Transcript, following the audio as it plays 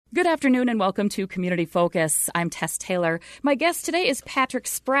Good afternoon and welcome to Community Focus. I'm Tess Taylor. My guest today is Patrick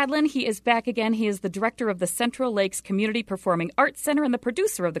Spradlin. He is back again. He is the director of the Central Lakes Community Performing Arts Center and the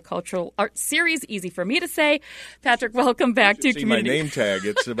producer of the Cultural Arts Series. Easy for me to say. Patrick, welcome back to Community. See my name tag.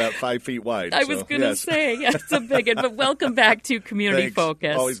 It's about 5 feet wide. I was going to say, it's a big one, but welcome back to Community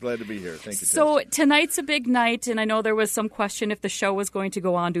Focus. Always glad to be here. Thank you, Tess. So tonight's a big night, and I know there was some question if the show was going to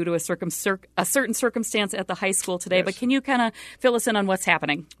go on due to a certain circumstance at the high school today, Yes. But can you kind of fill us in on what's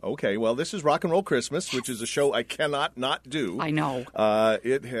happening? Okay, well, this is Rock and Roll Christmas, which is a show I cannot not do. I know.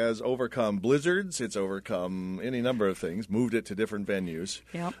 It has overcome blizzards. It's overcome any number of things, moved it to different venues.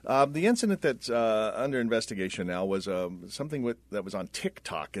 Yep. The incident that's under investigation now was something that was on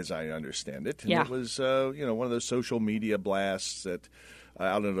TikTok, as I understand it. And Yeah. It was one of those social media blasts that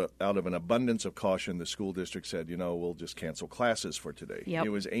out of an abundance of caution, the school district said, we'll just cancel classes for today. Yep. It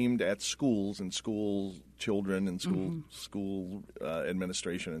was aimed at schools and school children and school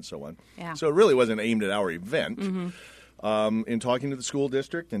administration and so on. Yeah. So it really wasn't aimed at our event. In talking to the school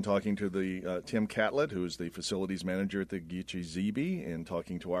district and talking to the Tim Catlett, who is the facilities manager at the Gitche-Zebe, and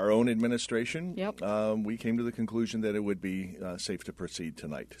talking to our own administration, we came to the conclusion that it would be safe to proceed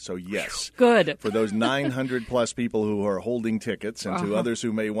tonight. So yes, Good. For those 900-plus people who are holding tickets and to others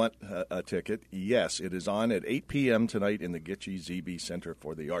who may want a ticket, yes, it is on at 8 p.m. tonight in the Gitche-Zebe Center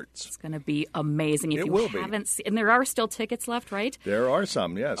for the Arts. It's going to be amazing. If It you will haven't seen, and there are still tickets left, right? There are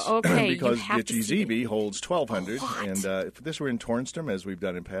some, yes. Okay, you because have to see Gitche-Zebe holds 1,200, What? and if this were in Tornstorm, as we've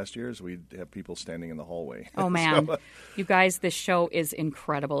done in past years, we'd have people standing in the hallway. Oh, man. So, You guys, this show is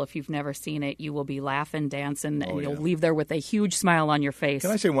incredible. If you've never seen it, you will be laughing, dancing, and you'll leave there with a huge smile on your face.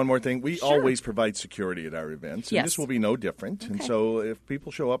 can I say one more thing? We always provide security at our events, and Yes. this will be no different. Okay. And so if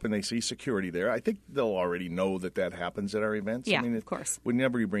people show up and they see security there, I think they'll already know that happens at our events. Yeah, I mean, of course.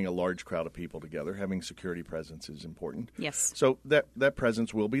 Whenever you bring a large crowd of people together, having security presence is important. Yes. So that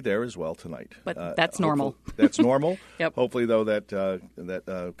presence will be there as well tonight. But that's normal. That's normal. Yep. Hopefully, though,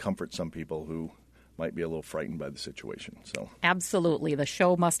 that comforts some people who might be a little frightened by the situation. So Absolutely. The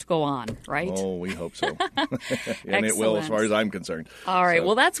show must go on, right? Oh, we hope so. And it will, as far as I'm concerned. All right. So,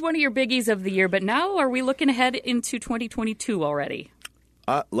 Well, that's one of your biggies of the year. But now are we looking ahead into 2022 already?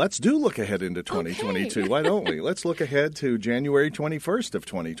 let's look ahead into 2022. Okay. Why don't we? Let's look ahead to January 21st of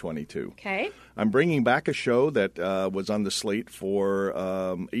 2022. Okay. I'm bringing back a show that was on the slate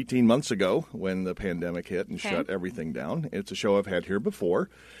for 18 months ago when the pandemic hit and shut everything down. It's a show I've had here before.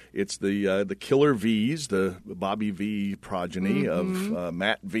 It's the Killer V's, the Bobby V progeny of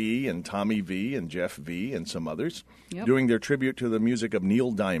Matt V and Tommy V and Jeff V and some others, doing their tribute to the music of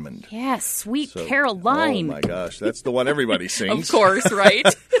Neil Diamond. Yes, Sweet Caroline. Oh, my gosh. That's the one everybody sings. Of course, right?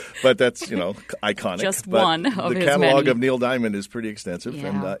 But that's, iconic. Just but one of the his catalog many. of Neil Diamond is pretty extensive, Yeah.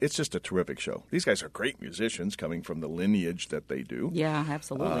 and it's just a terrific show. These guys are great musicians coming from the lineage that they do. Yeah,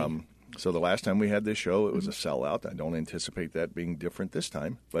 absolutely. So the last time we had this show, it was a sellout. I don't anticipate that being different this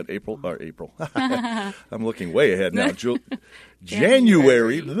time. But April. I'm looking way ahead now.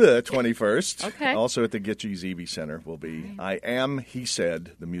 January the 21st. Okay. Also at the Gitche-Zebe Center will be I Am, He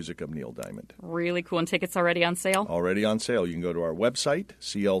Said, the music of Neil Diamond. Really cool. And tickets already on sale? Already on sale. You can go to our website,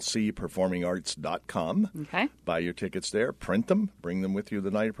 clcperformingarts.com. Okay. Buy your tickets there, print them, bring them with you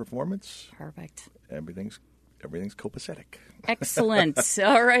the night of performance. Perfect. Everything's copacetic. Excellent.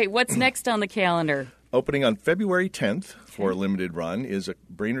 All right. What's next on the calendar? Opening on February 10th for a limited run is a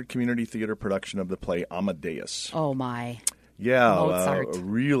Brainerd Community Theater production of the play Amadeus. Oh, my. Yeah, Mozart. a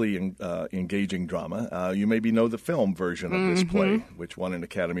really engaging drama. You maybe know the film version of this play, which won an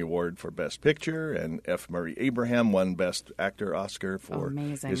Academy Award for Best Picture, and F. Murray Abraham won Best Actor Oscar for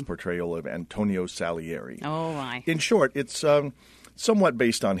Amazing. his portrayal of Antonio Salieri. Oh, my. In short, it's somewhat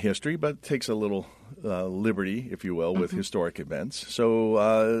based on history, but takes a little liberty, if you will, with historic events.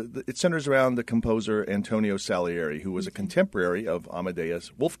 So it centers around the composer Antonio Salieri, who was a contemporary of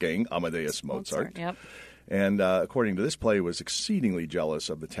Wolfgang Amadeus Mozart. Yep. And according to this play, was exceedingly jealous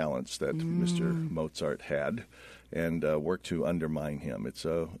of the talents that Mr. Mozart had and worked to undermine him. It's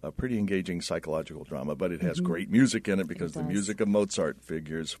a pretty engaging psychological drama, but it has great music in it because the music of Mozart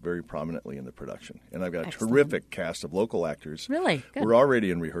figures very prominently in the production. And I've got a terrific cast of local actors. Really? Good. We're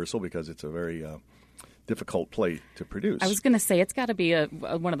already in rehearsal because it's a very difficult play to produce. I was going to say, it's got to be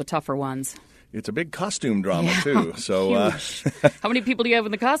one of the tougher ones. It's a big costume drama, too. So, Huge. How many people do you have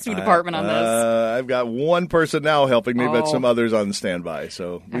in the costume department on this? I've got one person now helping me, but Oh. some others on standby.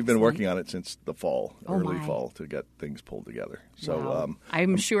 So we've been Excellent. working on it since the fall, early my. fall, to get things pulled together. So, Wow.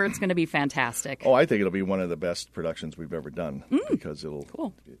 I'm sure it's going to be fantastic. I think it'll be one of the best productions we've ever done because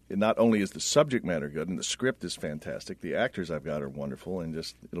it not only is the subject matter good and the script is fantastic, the actors I've got are wonderful, and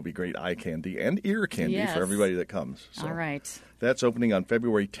it'll be great eye candy and ear candy Yes. for everybody that comes. So All right. that's opening on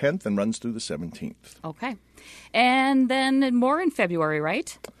February 10th and runs through the 17th. Okay. And then more in February,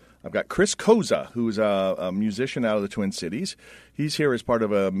 right? I've got Chris Koza, who's a musician out of the Twin Cities. He's here as part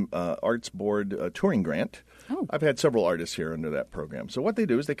of a Arts Board touring grant. Oh. I've had several artists here under that program. So what they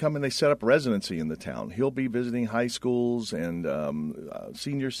do is they come and they set up residency in the town. He'll be visiting high schools and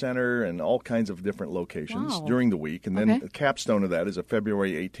senior center and all kinds of different locations during the week. And then the capstone of that is a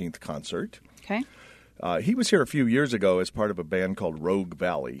February 18th concert. Okay. He was here a few years ago as part of a band called Rogue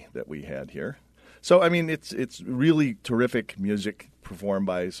Valley that we had here. So, I mean, it's really terrific music performed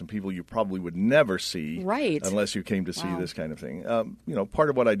by some people you probably would never see unless you came to see this kind of thing. Part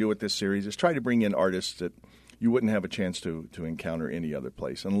of what I do with this series is try to bring in artists that you wouldn't have a chance to encounter any other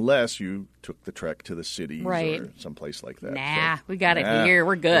place unless you took the trek to the cities or someplace like that. Nah, we got it here.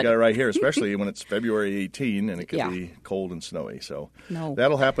 We're good. We got it right here, especially when it's February 18 and it could be cold and snowy. So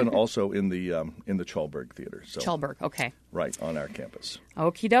that'll happen also in the Chalberg Theater. So, Chalberg, okay. Right, on our campus.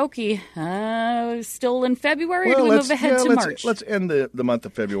 Okie dokie. Still in February, or do we move ahead to March? Let's end the month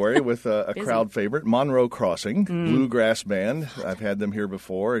of February with a crowd favorite, Monroe Crossing, bluegrass band. I've had them here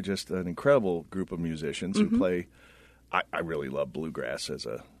before. Just an incredible group of musicians who play. I really love bluegrass as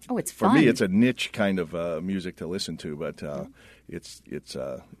a. Oh, it's fun. For me, it's a niche kind of music to listen to, but it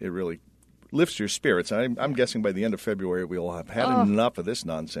really lifts your spirits. I'm guessing by the end of February we'll have had enough of this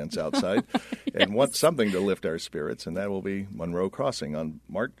nonsense outside and want something to lift our spirits, and that will be Monroe Crossing on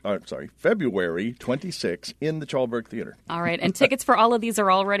February 26th in the Chalberg Theater. All right, and tickets for all of these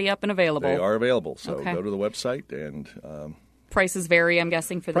are already up and available. They are available, so go to the website and. Prices vary, I'm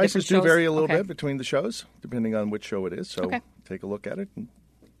guessing, for the prices different shows? do vary a little bit between the shows, depending on which show it is. So take a look at it and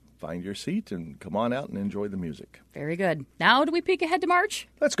find your seat and come on out and enjoy the music. Very good. Now, do we peek ahead to March?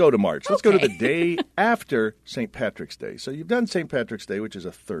 Let's go to March. Let's go to the day after St. Patrick's Day. So you've done St. Patrick's Day, which is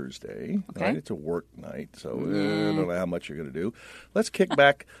a Thursday. Okay. Right? It's a work night, so I don't know how much you're going to do. Let's kick it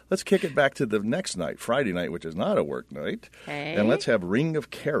back to the next night, Friday night, which is not a work night. Okay. And let's have Ring of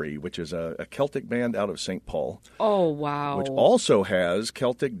Kerry, which is a Celtic band out of St. Paul. Oh, wow. Which also has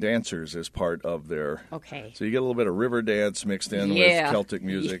Celtic dancers as part of their... Okay. So you get a little bit of river dance mixed in with Celtic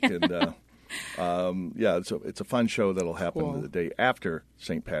music and... it's a fun show that'll happen the day after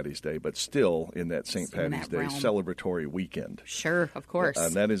St. Patty's Day, but still in that St. Patty's Day celebratory weekend. Sure, of course.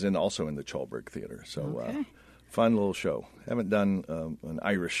 And that is also in the Chalberg Theater. So fun little show. Haven't done an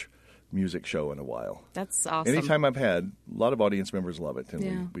Irish music show in a while. That's awesome. Anytime I've had, a lot of audience members love it,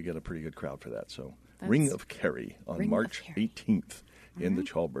 and we get a pretty good crowd for that. So Ring of Kerry on March 18th in the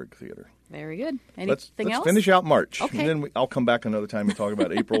Chalberg Theater. Very good. Let's else? finish out March. Okay. And then I'll come back another time and talk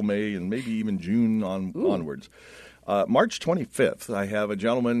about April, May, and maybe even June onwards. March 25th, I have a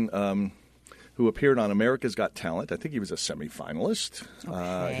gentleman who appeared on America's Got Talent. I think he was a semifinalist.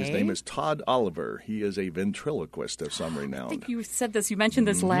 His name is Todd Oliver. He is a ventriloquist of some renown. I think you said this. You mentioned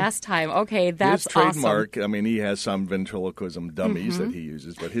this last time. Okay, that's his trademark, awesome. I mean, he has some ventriloquism dummies that he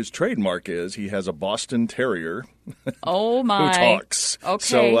uses, but his trademark is he has a Boston Terrier oh, my. who talks. Okay.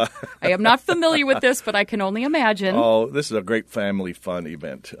 So, I am not familiar with this, but I can only imagine. Oh, this is a great family fun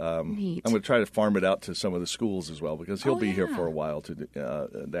event. Neat. I'm going to try to farm it out to some of the schools as well because he'll be here for a while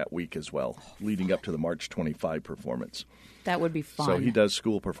that week as well, leading up to the March 25 performance. That would be fun. So he does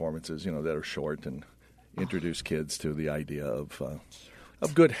school performances, that are short and introduce kids to the idea of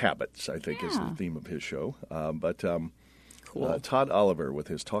good habits, I think is the theme of his show. Cool. Todd Oliver with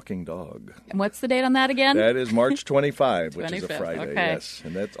his talking dog. And what's the date on that again? That is March 25, which is a 25th, Friday, okay. yes.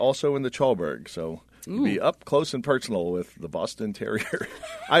 And that's also in the Chalberg, so you'll be up close and personal with the Boston Terrier.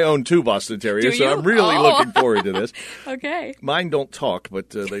 I own 2 Boston Terriers, so I'm really looking forward to this. Okay. Mine don't talk,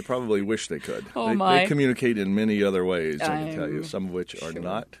 but they probably wish they could. They communicate in many other ways, I can tell you, some of which are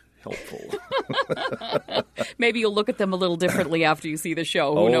not helpful. Maybe you'll look at them a little differently after you see the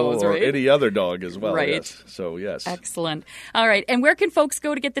show. Who knows, right? Or any other dog as well. Right. Yes. So, yes. Excellent. All right. And where can folks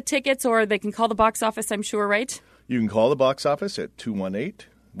go to get the tickets, or they can call the box office, I'm sure, right? You can call the box office at 218.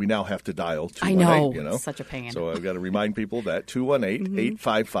 We now have to dial 218. I know. Such a pain. So I've got to remind people that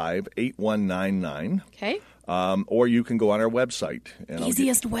 218-855-8199. Okay. Or you can go on our website. And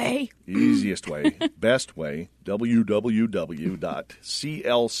Easiest way. Best way,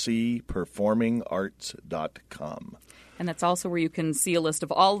 www.clcperformingarts.com. And that's also where you can see a list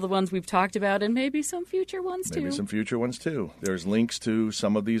of all the ones we've talked about and maybe some future ones, too. There's links to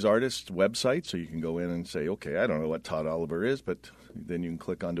some of these artists' websites, so you can go in and say, okay, I don't know what Todd Oliver is, but then you can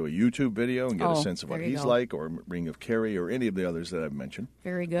click onto a YouTube video and get a sense of what he's like, or Ring of Kerry, or any of the others that I've mentioned.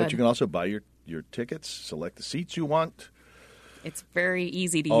 Very good. But you can also buy your tickets, select the seats you want, It's very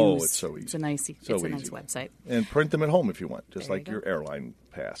easy to use. Oh, it's so easy. It's a nice website. And print them at home if you want, just There like you your airline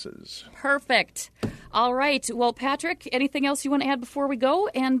passes. Perfect. All right. Well, Patrick, anything else you want to add before we go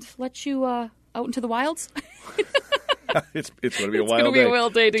and let you out into the wilds? It's going to be a wild day. It's going to be a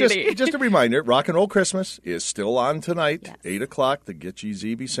wild day, just a reminder, Rock and Roll Christmas is still on tonight, yes. 8 o'clock, the Gitche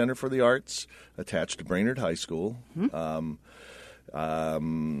Zebe Center for the Arts, attached to Brainerd High School. Mm-hmm.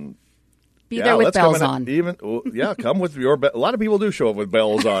 Be there with bells on. Come with your a lot of people do show up with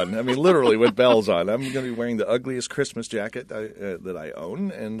bells on. I mean, literally with bells on. I'm going to be wearing the ugliest Christmas jacket that I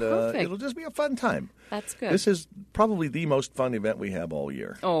own, and it'll just be a fun time. That's good. This is probably the most fun event we have all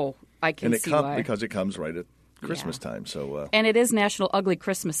year. Oh, I can see why. Because it comes right at Christmas time. So, and it is National Ugly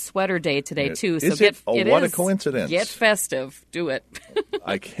Christmas Sweater Day today, too. So what a coincidence. Get festive. Do it.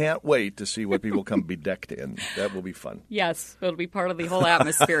 I can't wait to see what people come bedecked in. That will be fun. Yes, it'll be part of the whole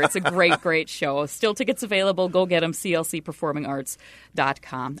atmosphere. It's a great, great show. Still tickets available. Go get them,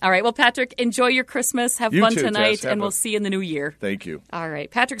 clcperformingarts.com. All right. Well, Patrick, enjoy your Christmas. Have fun tonight, and we'll see you in the new year. Thank you. All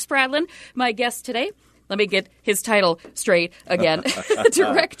right. Patrick Spradlin, my guest today. Let me get his title straight again.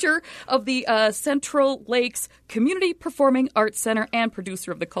 Director of the Central Lakes Community Performing Arts Center and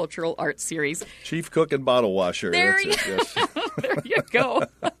producer of the Cultural Arts Series. Chief cook and bottle washer. There you go.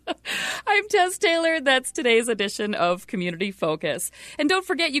 I'm Tess Taylor. That's today's edition of Community Focus. And don't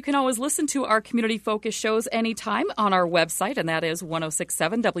forget, you can always listen to our Community Focus shows anytime on our website, and that is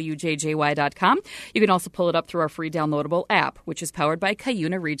 1067wjjy.com. You can also pull it up through our free downloadable app, which is powered by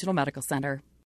Cuyuna Regional Medical Center.